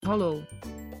Hallo.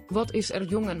 Wat is er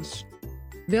jongens?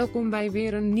 Welkom bij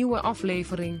weer een nieuwe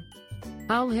aflevering.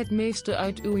 Haal het meeste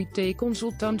uit uw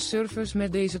IT-consultant service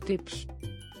met deze tips.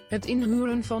 Het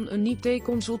inhuren van een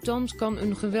IT-consultant kan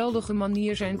een geweldige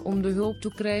manier zijn om de hulp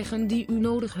te krijgen die u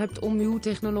nodig hebt om uw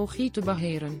technologie te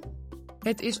beheren.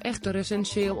 Het is echter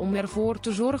essentieel om ervoor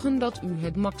te zorgen dat u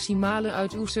het maximale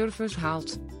uit uw service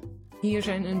haalt. Hier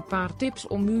zijn een paar tips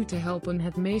om u te helpen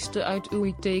het meeste uit uw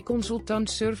IT-consultant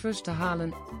service te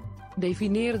halen.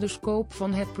 Defineer de scope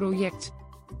van het project.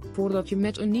 Voordat je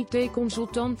met een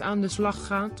IT-consultant aan de slag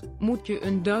gaat, moet je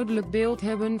een duidelijk beeld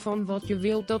hebben van wat je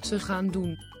wilt dat ze gaan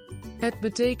doen. Het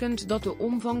betekent dat de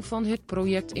omvang van het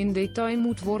project in detail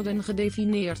moet worden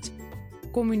gedefinieerd.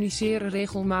 Communiceer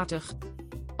regelmatig.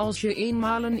 Als je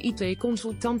eenmaal een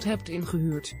IT-consultant hebt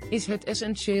ingehuurd, is het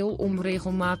essentieel om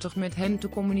regelmatig met hen te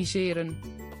communiceren.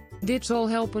 Dit zal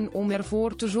helpen om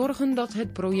ervoor te zorgen dat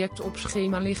het project op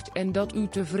schema ligt en dat u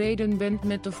tevreden bent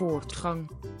met de voortgang.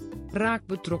 Raak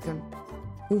betrokken.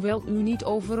 Hoewel u niet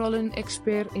overal een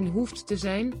expert in hoeft te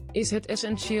zijn, is het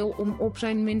essentieel om op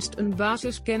zijn minst een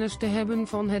basiskennis te hebben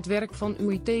van het werk van uw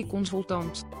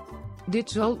IT-consultant. Dit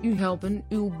zal u helpen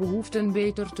uw behoeften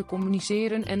beter te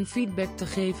communiceren en feedback te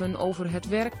geven over het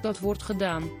werk dat wordt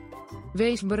gedaan.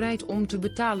 Wees bereid om te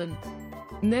betalen.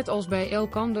 Net als bij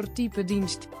elk ander type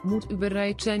dienst, moet u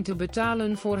bereid zijn te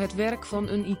betalen voor het werk van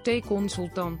een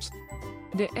IT-consultant.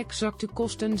 De exacte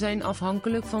kosten zijn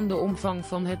afhankelijk van de omvang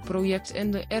van het project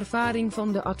en de ervaring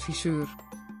van de adviseur.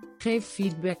 Geef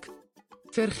feedback.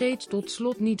 Vergeet tot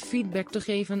slot niet feedback te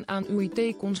geven aan uw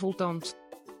IT-consultant.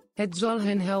 Het zal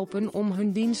hen helpen om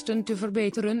hun diensten te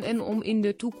verbeteren en om in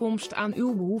de toekomst aan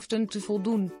uw behoeften te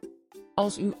voldoen.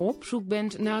 Als u op zoek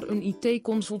bent naar een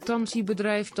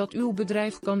IT-consultantiebedrijf dat uw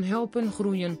bedrijf kan helpen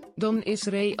groeien, dan is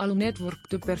Realo Network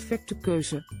de perfecte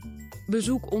keuze.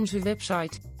 Bezoek onze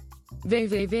website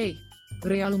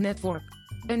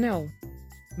www.realonetwork.nl.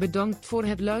 Bedankt voor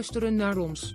het luisteren naar ons.